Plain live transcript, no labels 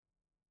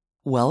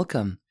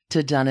Welcome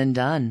to Done and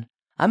Done.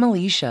 I'm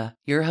Alicia,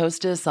 your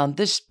hostess on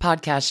this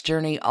podcast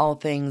journey, all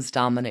things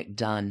Dominic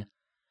Dunne.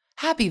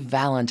 Happy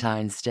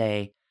Valentine's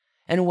Day,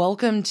 and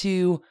welcome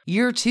to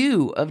year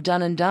 2 of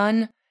Done and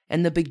Done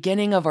and the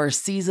beginning of our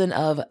season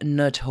of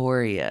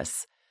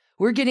Notorious.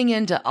 We're getting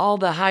into all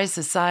the high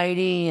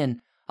society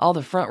and all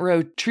the front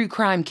row true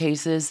crime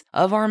cases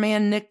of our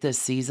man Nick this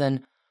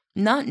season,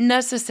 not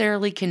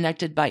necessarily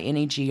connected by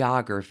any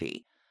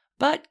geography,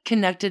 but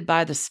connected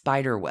by the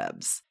spider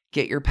webs.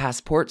 Get your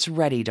passports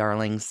ready,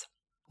 darlings.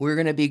 We're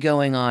going to be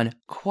going on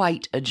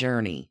quite a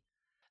journey.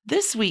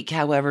 This week,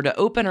 however, to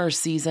open our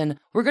season,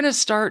 we're going to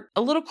start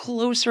a little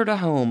closer to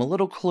home, a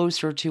little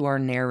closer to our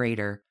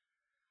narrator.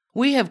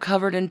 We have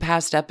covered in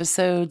past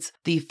episodes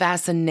the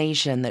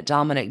fascination that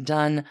Dominic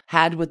Dunne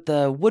had with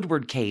the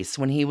Woodward case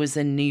when he was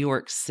in New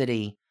York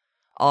City.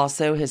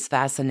 Also, his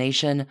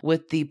fascination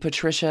with the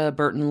Patricia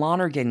Burton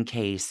Lonergan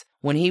case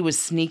when he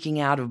was sneaking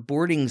out of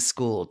boarding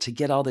school to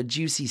get all the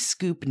juicy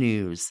scoop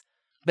news.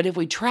 But if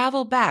we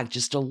travel back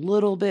just a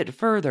little bit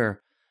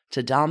further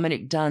to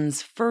Dominic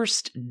Dunne's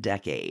first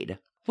decade,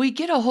 we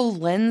get a whole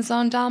lens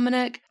on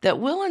Dominic that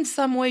will in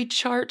some way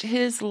chart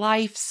his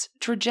life's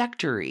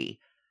trajectory.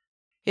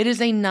 It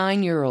is a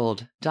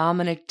 9-year-old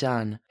Dominic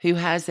Dunne who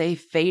has a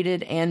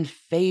fated and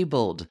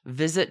fabled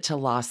visit to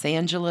Los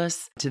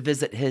Angeles to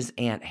visit his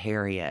Aunt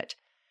Harriet.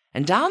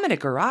 And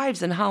Dominic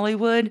arrives in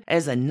Hollywood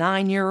as a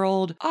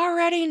 9-year-old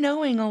already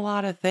knowing a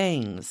lot of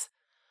things.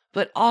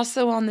 But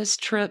also on this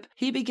trip,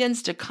 he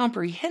begins to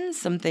comprehend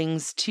some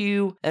things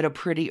too at a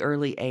pretty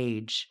early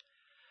age.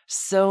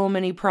 So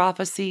many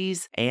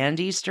prophecies and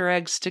Easter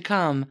eggs to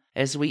come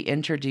as we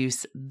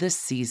introduce this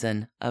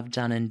season of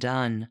Done and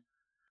Done.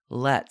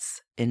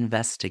 Let's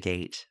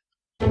investigate.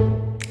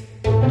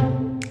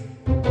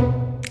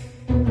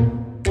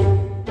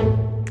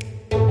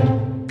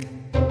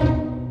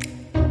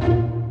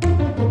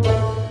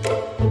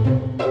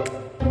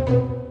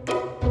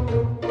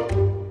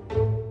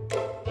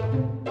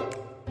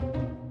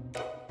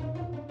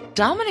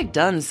 Dominic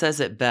Dunne says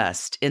it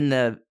best in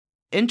the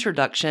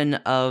introduction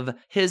of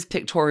his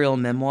pictorial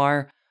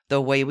memoir,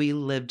 The Way We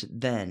Lived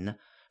Then,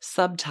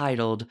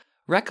 subtitled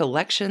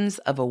Recollections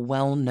of a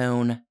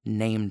Well-Known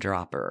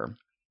Name-Dropper.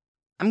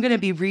 I'm going to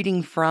be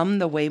reading from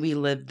The Way We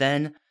Lived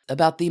Then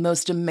about the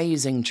most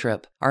amazing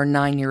trip our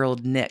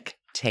 9-year-old Nick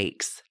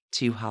takes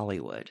to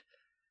Hollywood.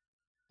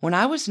 When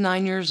I was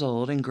 9 years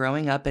old and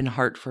growing up in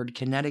Hartford,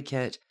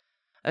 Connecticut,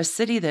 a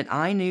city that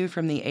I knew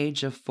from the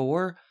age of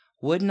 4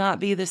 would not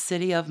be the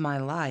city of my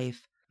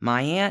life,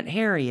 my Aunt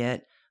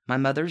Harriet, my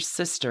mother's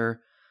sister,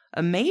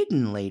 a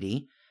maiden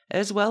lady,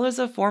 as well as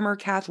a former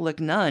Catholic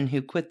nun who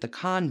quit the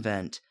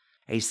convent,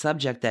 a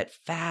subject that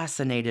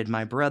fascinated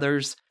my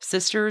brothers,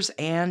 sisters,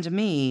 and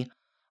me,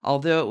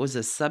 although it was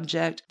a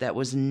subject that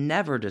was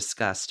never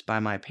discussed by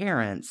my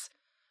parents,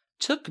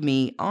 took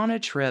me on a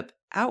trip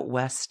out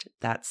west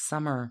that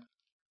summer.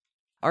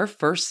 Our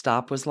first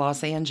stop was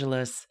Los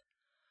Angeles.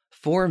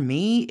 For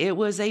me, it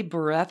was a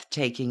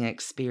breathtaking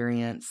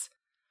experience.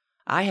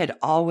 I had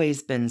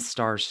always been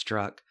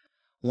starstruck,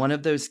 one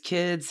of those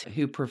kids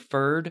who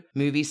preferred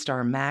movie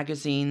star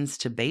magazines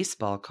to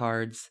baseball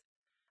cards.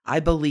 I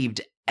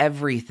believed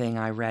everything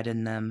I read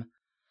in them.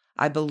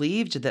 I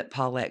believed that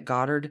Paulette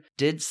Goddard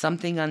did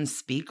something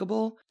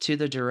unspeakable to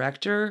the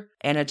director,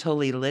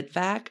 Anatoly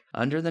Litvak,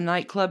 under the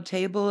nightclub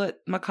table at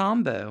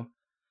Macombo.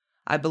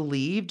 I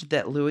believed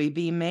that Louis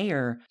B.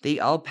 Mayer, the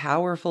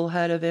all-powerful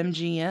head of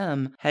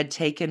MGM, had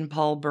taken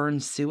Paul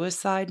Byrne's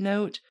suicide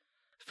note.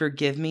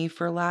 "Forgive me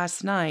for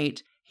last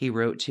night," he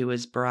wrote to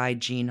his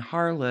bride Jean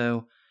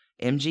Harlow,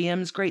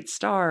 MGM's great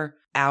star,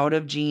 out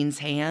of Jean's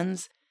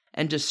hands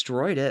and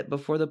destroyed it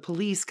before the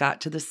police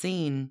got to the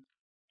scene.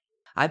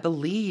 I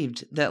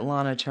believed that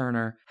Lana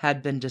Turner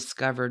had been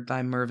discovered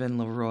by Mervyn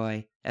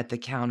LeRoy at the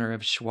counter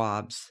of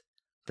Schwab's,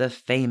 the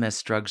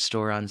famous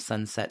drugstore on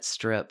Sunset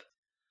Strip.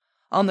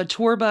 On the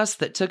tour bus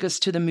that took us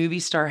to the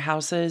movie star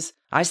houses,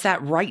 I sat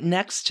right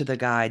next to the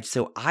guide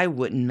so I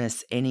wouldn't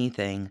miss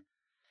anything.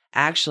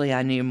 Actually,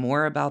 I knew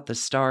more about the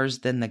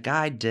stars than the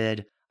guide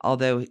did,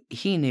 although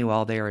he knew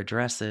all their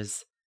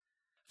addresses.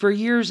 For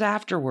years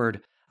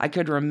afterward, I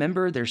could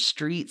remember their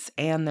streets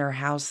and their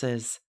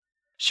houses.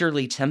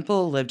 Shirley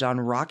Temple lived on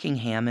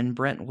Rockingham in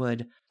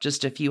Brentwood,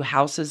 just a few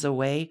houses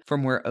away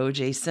from where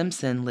O.J.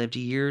 Simpson lived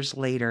years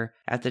later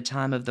at the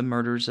time of the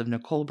murders of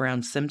Nicole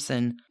Brown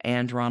Simpson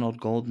and Ronald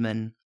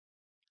Goldman.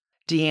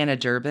 Deanna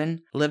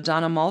Durbin lived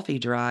on Amalfi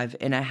Drive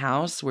in a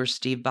house where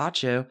Steve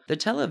Baccio, the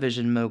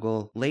television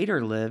mogul,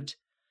 later lived.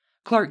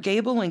 Clark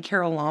Gable and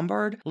Carol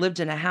Lombard lived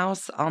in a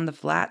house on the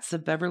flats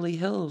of Beverly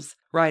Hills,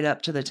 right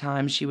up to the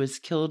time she was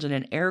killed in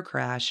an air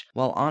crash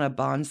while on a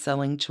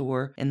bond-selling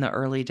tour in the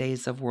early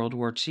days of World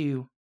War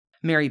II.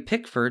 Mary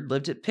Pickford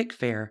lived at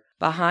Pickfair,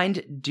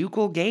 behind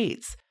ducal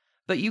gates,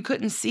 but you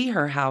couldn't see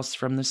her house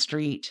from the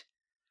street.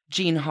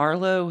 Jean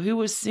Harlow, who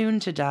was soon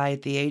to die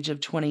at the age of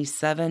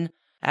 27,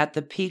 at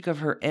the peak of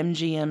her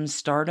MGM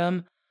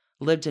stardom,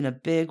 lived in a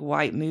big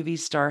white movie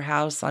star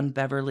house on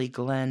Beverly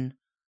Glen.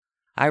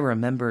 I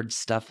remembered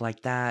stuff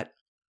like that.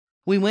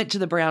 We went to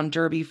the Brown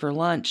Derby for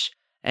lunch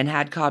and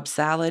had Cobb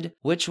salad,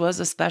 which was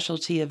a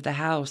specialty of the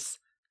house.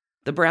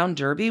 The Brown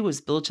Derby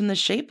was built in the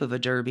shape of a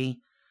derby.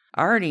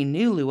 I already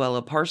knew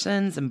Luella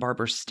Parsons and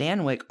Barbara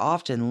Stanwyck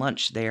often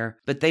lunched there,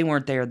 but they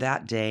weren't there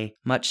that day,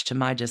 much to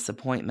my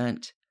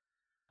disappointment.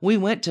 We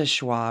went to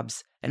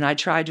Schwab's, and I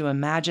tried to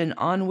imagine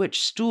on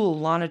which stool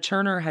Lana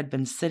Turner had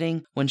been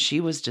sitting when she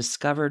was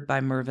discovered by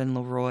Mervyn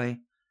LeRoy.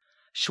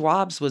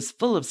 Schwab's was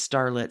full of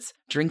starlets,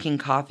 drinking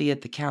coffee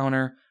at the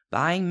counter,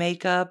 buying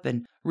makeup,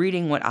 and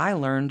reading what I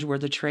learned were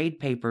the trade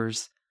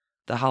papers,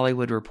 The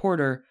Hollywood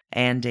Reporter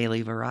and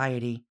Daily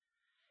Variety.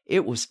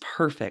 It was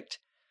perfect.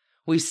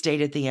 We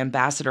stayed at the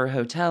Ambassador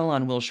Hotel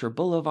on Wilshire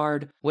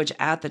Boulevard, which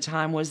at the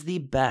time was the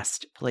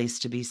best place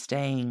to be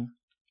staying.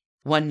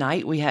 One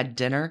night we had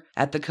dinner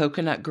at the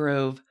Coconut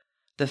Grove,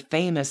 the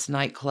famous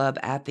nightclub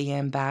at the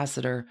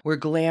Ambassador, where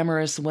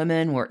glamorous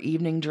women wore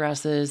evening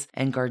dresses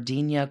and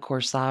gardenia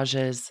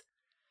corsages.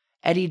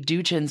 Eddie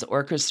Duchin's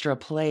orchestra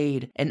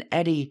played, and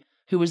Eddie,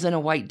 who was in a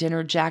white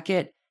dinner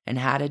jacket and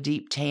had a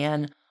deep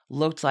tan,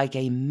 looked like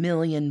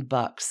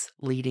 $1,000,000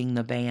 leading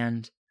the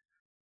band.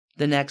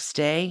 The next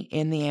day,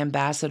 in the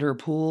Ambassador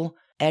pool,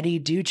 Eddie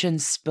Duchin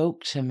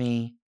spoke to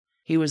me.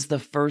 He was the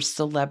first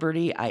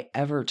celebrity I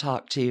ever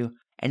talked to,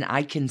 and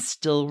I can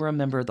still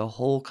remember the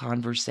whole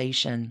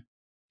conversation.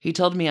 He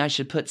told me I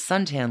should put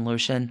suntan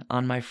lotion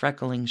on my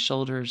freckling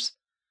shoulders.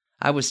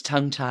 I was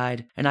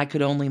tongue-tied, and I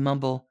could only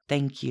mumble,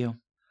 "Thank you."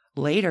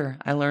 Later,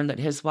 I learned that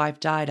his wife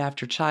died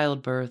after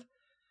childbirth.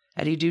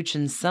 Eddie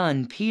Duchin's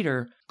son,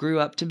 Peter, grew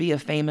up to be a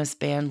famous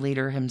band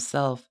leader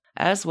himself,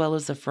 as well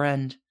as a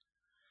friend.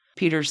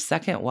 Peter's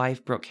second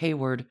wife, Brooke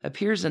Hayward,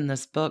 appears in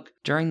this book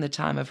during the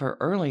time of her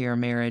earlier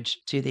marriage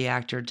to the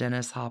actor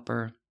Dennis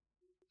Hopper.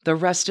 The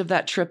rest of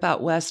that trip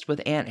out west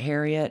with Aunt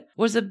Harriet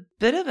was a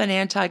bit of an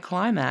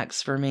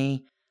anticlimax for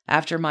me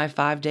after my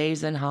 5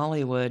 days in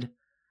Hollywood.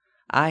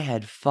 I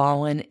had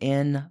fallen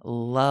in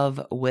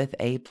love with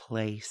a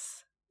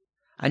place.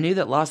 I knew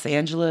that Los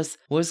Angeles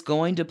was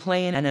going to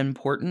play an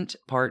important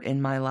part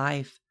in my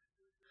life.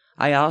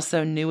 I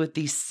also knew with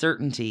the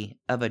certainty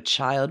of a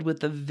child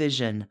with a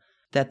vision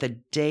that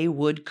the day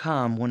would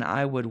come when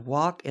I would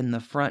walk in the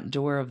front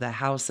door of the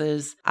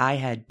houses I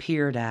had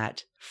peered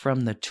at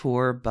from the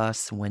tour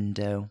bus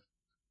window.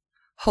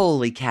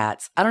 Holy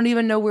cats, I don't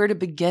even know where to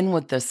begin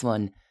with this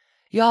one.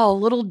 Y'all,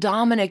 little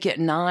Dominic at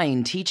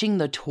 9 teaching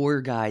the tour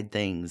guide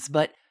things,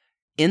 but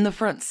in the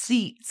front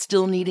seat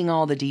still needing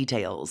all the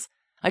details.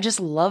 I just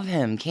love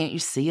him, can't you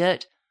see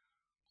it?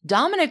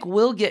 Dominic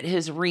will get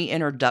his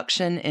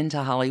reintroduction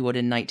into Hollywood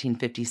in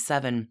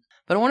 1957,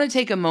 but I want to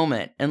take a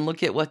moment and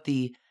look at what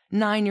the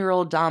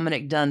 9-year-old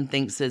Dominic Dunn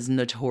thinks is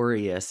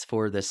notorious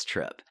for this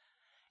trip.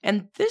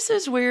 And this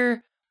is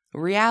where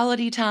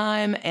reality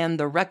time and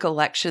the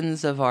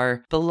recollections of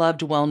our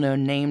beloved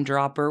well-known name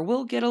dropper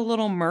will get a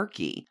little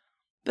murky.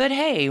 But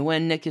hey,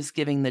 when Nick is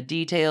giving the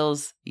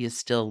details, you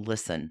still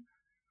listen.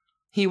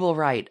 He will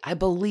write, "I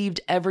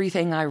believed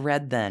everything I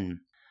read then."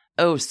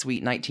 Oh,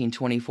 sweet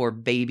 1924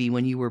 baby,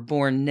 when you were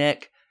born,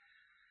 Nick.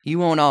 You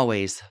won't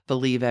always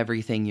believe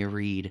everything you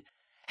read.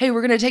 Hey,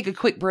 we're going to take a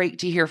quick break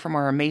to hear from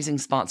our amazing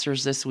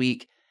sponsors this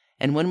week.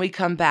 And when we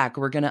come back,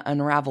 we're going to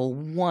unravel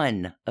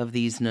one of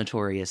these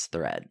notorious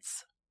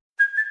threads.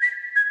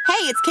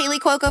 Hey, it's Kaylee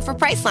Cuoco for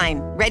Priceline.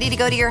 Ready to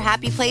go to your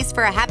happy place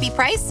for a happy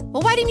price?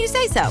 Well, why didn't you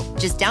say so?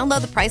 Just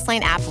download the Priceline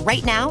app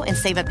right now and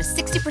save up to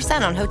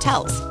 60% on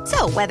hotels.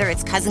 So whether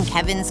it's Cousin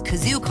Kevin's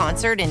Kazoo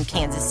Concert in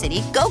Kansas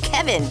City, go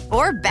Kevin,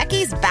 or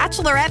Becky's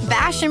Bachelorette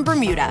Bash in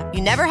Bermuda,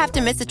 you never have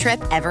to miss a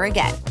trip ever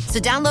again. So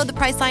download the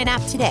Priceline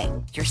app today.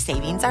 Your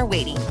savings are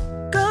waiting.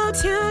 Go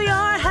to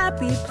your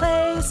happy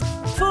place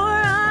for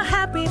a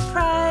happy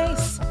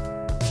price.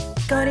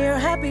 Go to your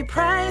happy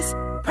price,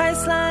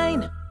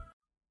 Priceline.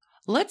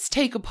 Let's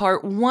take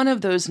apart one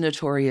of those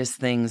notorious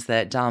things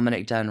that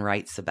Dominic Dunn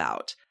writes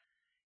about.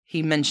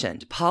 He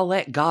mentioned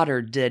Paulette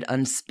Goddard did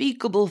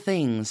unspeakable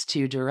things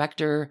to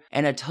director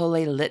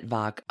Anatoly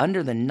Litvak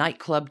under the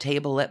nightclub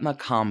table at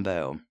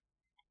Macombo.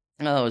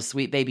 Oh,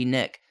 sweet baby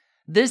Nick.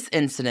 This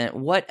incident,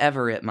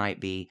 whatever it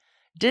might be,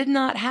 did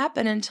not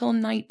happen until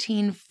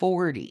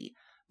 1940.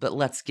 But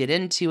let's get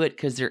into it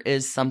because there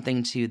is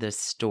something to this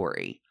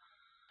story.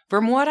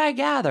 From what I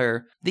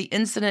gather, the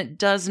incident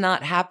does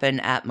not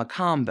happen at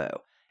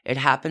Macombo. It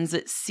happens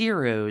at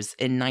Ciro's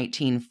in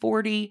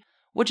 1940,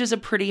 which is a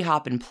pretty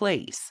hoppin'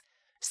 place.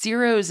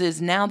 Ciro's is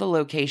now the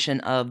location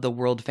of the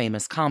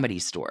world-famous Comedy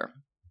Store.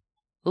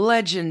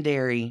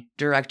 Legendary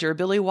director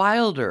Billy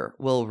Wilder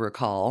will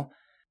recall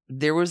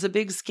there was a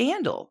big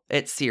scandal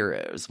at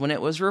Ciro's when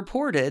it was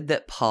reported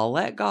that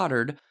Paulette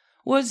Goddard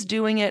was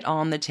doing it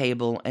on the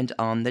table and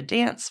on the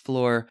dance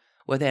floor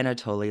with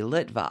Anatoly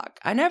Litvak.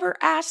 I never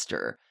asked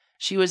her.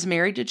 She was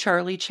married to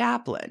Charlie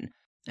Chaplin,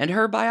 and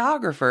her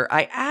biographer,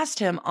 I asked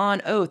him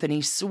on oath, and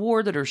he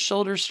swore that her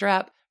shoulder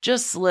strap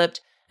just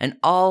slipped, and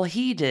all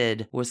he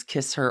did was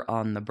kiss her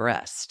on the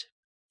breast.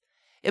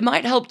 It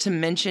might help to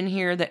mention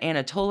here that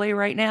Anatoly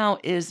right now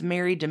is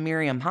married to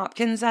Miriam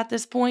Hopkins at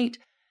this point,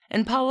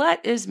 and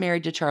Paulette is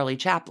married to Charlie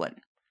Chaplin.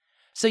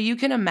 So you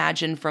can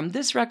imagine from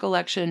this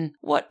recollection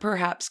what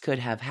perhaps could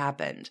have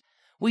happened.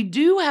 We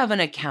do have an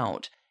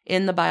account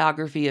in the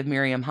biography of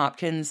Miriam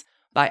Hopkins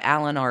by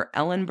Alan R.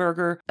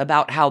 Ellenberger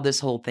about how this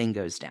whole thing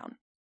goes down.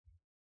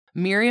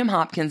 Miriam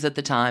Hopkins at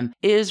the time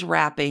is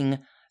rapping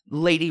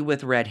Lady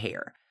with Red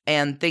Hair,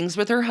 and things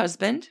with her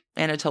husband,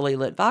 Anatoly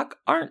Litvak,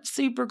 aren't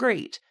super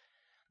great.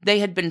 They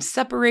had been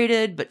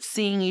separated but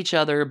seeing each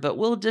other, but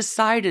will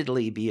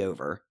decidedly be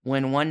over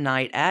when one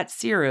night at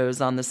Ciro's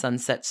on the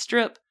Sunset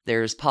Strip,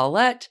 there's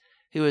Paulette,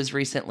 who is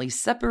recently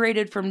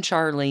separated from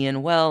Charlie,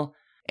 and well,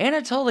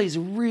 Anatoly's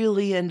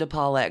really into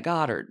Paulette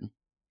Goddard.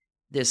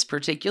 This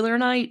particular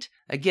night,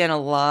 again, a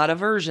lot of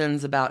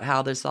versions about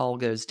how this all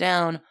goes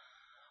down.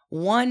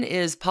 One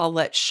is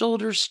Paulette's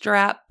shoulder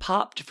strap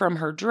popped from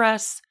her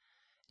dress.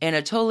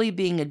 Anatoly,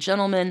 being a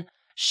gentleman,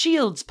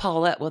 shields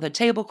Paulette with a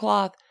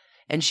tablecloth,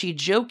 and she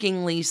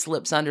jokingly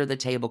slips under the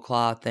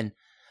tablecloth, and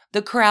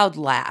the crowd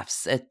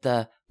laughs at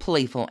the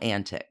playful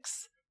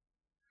antics.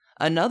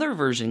 Another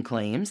version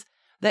claims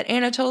that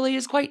Anatoly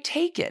is quite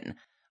taken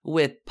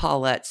with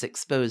Paulette's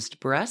exposed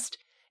breast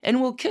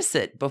and will kiss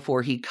it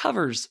before he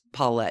covers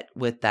Paulette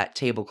with that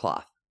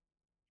tablecloth.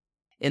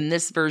 In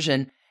this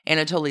version,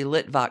 Anatoly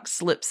Litvak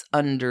slips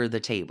under the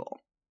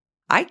table.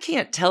 I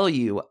can't tell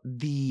you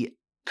the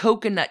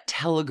coconut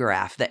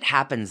telegraph that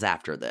happens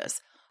after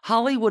this.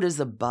 Hollywood is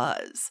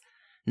abuzz.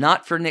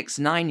 Not for Nick's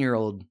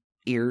 9-year-old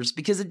ears,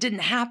 because it didn't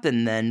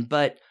happen then,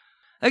 but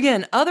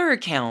again, other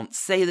accounts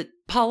say that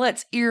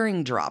Paulette's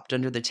earring dropped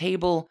under the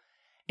table,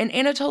 and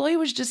Anatoly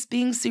was just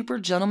being super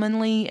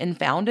gentlemanly and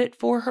found it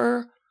for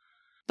her.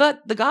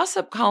 But the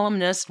gossip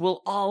columnists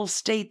will all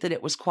state that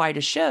it was quite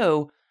a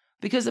show,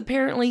 because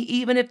apparently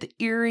even if the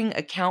earring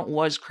account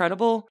was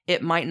credible,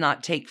 it might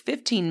not take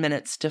 15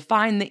 minutes to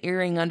find the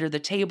earring under the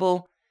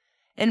table,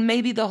 and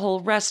maybe the whole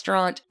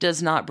restaurant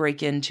does not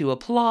break into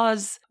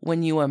applause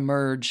when you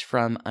emerge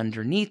from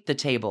underneath the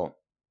table.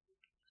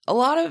 A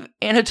lot of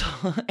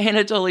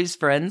Anatoly's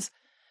friends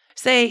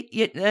say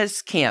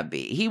this can't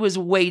be. He was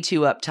way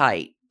too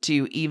uptight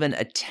to even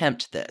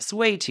attempt this,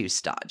 way too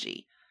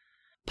stodgy.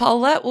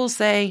 Paulette will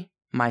say,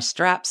 "My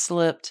strap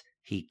slipped,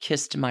 he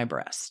kissed my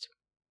breast."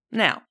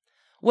 Now,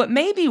 what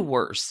may be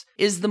worse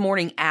is the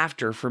morning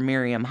after for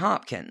Miriam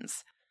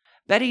Hopkins.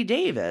 Betty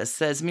Davis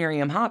says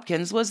Miriam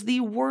Hopkins was the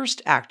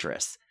worst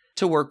actress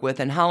to work with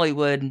in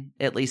Hollywood,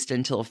 at least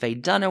until Faye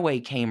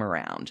Dunaway came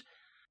around.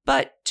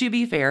 But to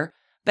be fair,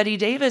 Betty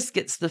Davis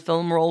gets the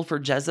film role for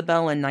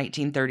Jezebel in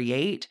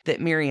 1938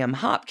 that Miriam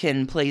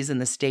Hopkins plays in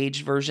the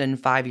stage version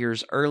 5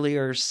 years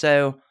earlier,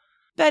 so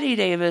Betty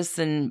Davis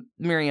and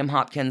Miriam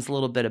Hopkins, a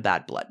little bit of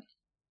bad blood.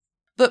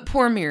 But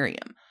poor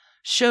Miriam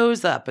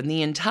shows up, and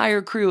the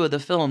entire crew of the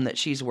film that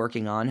she's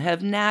working on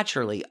have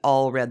naturally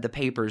all read the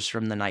papers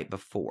from the night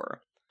before.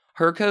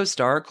 Her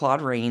co-star,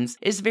 Claude Rains,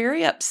 is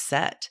very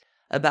upset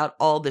about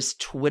all this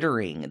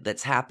twittering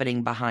that's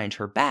happening behind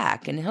her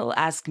back, and he'll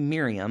ask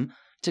Miriam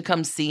to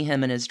come see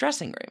him in his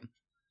dressing room.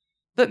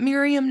 But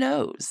Miriam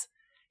knows.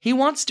 He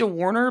wants to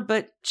warn her,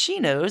 but she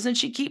knows, and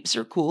she keeps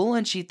her cool,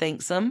 and she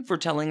thanks him for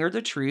telling her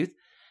the truth,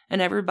 and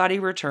everybody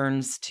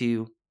returns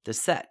to the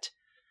set.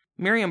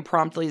 Miriam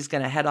promptly is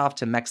going to head off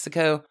to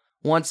Mexico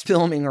once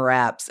filming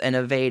wraps and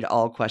evade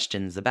all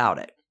questions about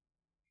it.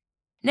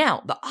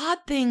 Now, the odd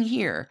thing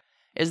here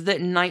is that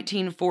in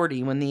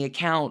 1940, when the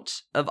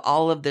account of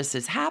all of this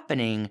is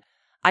happening,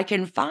 I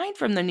can find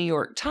from the New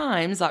York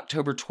Times,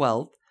 October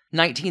 12th,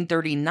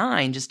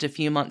 1939, just a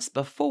few months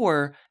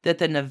before, that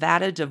the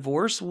Nevada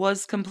divorce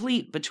was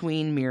complete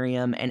between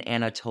Miriam and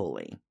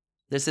Anatoly.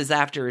 This is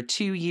after a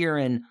 2-year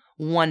and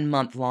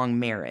 1-month-long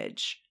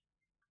marriage.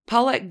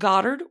 Paulette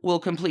Goddard will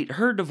complete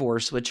her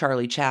divorce with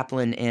Charlie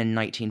Chaplin in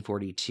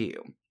 1942.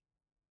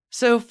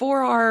 So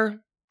for our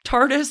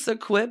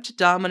TARDIS-equipped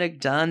Dominic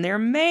Dunn, there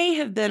may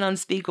have been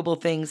unspeakable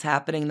things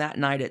happening that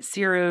night at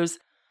Ciro's,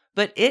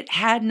 but it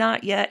had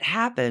not yet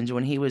happened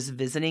when he was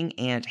visiting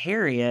Aunt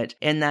Harriet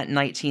in that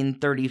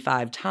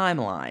 1935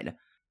 timeline.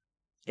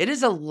 It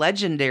is a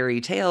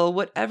legendary tale,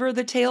 whatever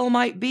the tale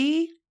might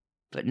be,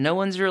 but no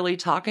one's really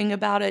talking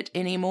about it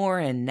anymore,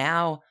 and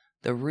now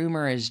the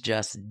rumor is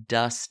just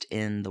dust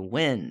in the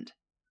wind.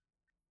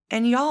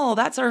 And y'all,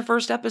 that's our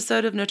first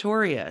episode of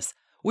Notorious.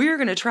 We're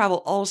going to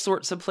travel all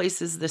sorts of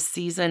places this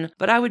season,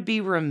 but I would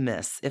be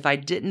remiss if I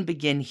didn't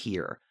begin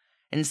here,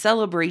 in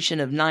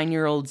celebration of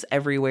 9-year-olds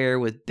everywhere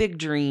with big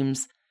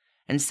dreams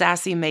and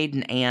sassy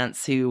maiden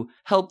aunts who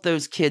help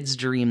those kids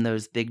dream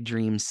those big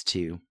dreams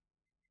too.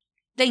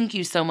 Thank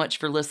you so much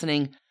for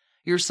listening.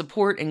 Your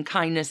support and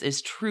kindness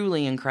is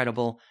truly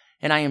incredible,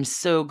 and I am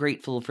so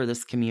grateful for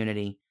this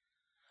community.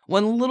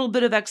 One little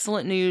bit of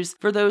excellent news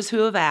for those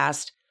who have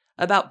asked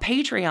about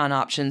Patreon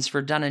options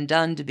for Dun &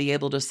 Dun to be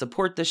able to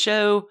support the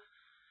show.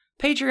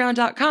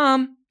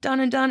 Patreon.com,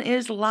 Dun & Dun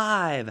is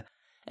live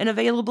and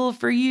available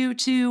for you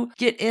to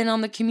get in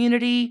on the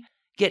community,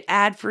 get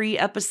ad-free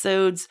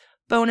episodes,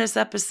 bonus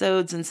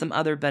episodes, and some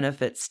other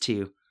benefits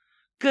too.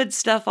 Good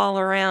stuff all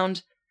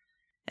around.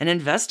 And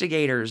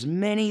investigators,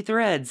 many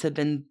threads have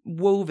been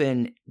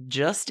woven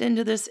just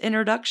into this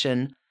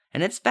introduction,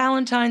 and it's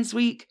Valentine's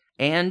week,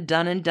 And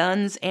Done &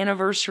 Done's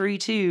anniversary,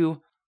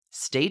 too.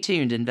 Stay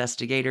tuned,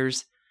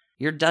 investigators.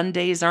 Your done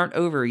days aren't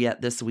over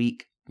yet this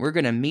week. We're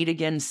going to meet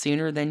again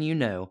sooner than you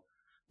know.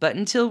 But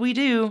until we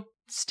do,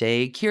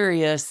 stay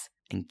curious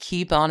and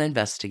keep on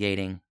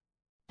investigating.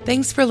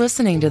 Thanks for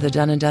listening to the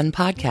Done & Done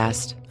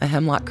podcast, a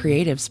Hemlock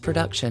Creatives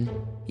production.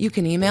 You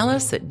can email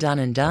us at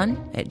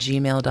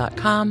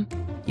doneanddone@gmail.com.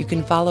 You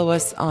can follow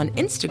us on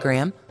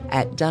Instagram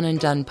at Done &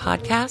 Done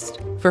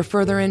Podcast. For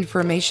further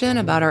information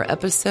about our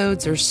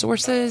episodes or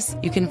sources,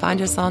 you can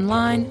find us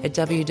online at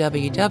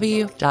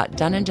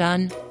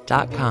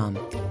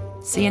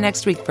www.doneanddone.com. See you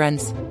next week,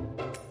 friends.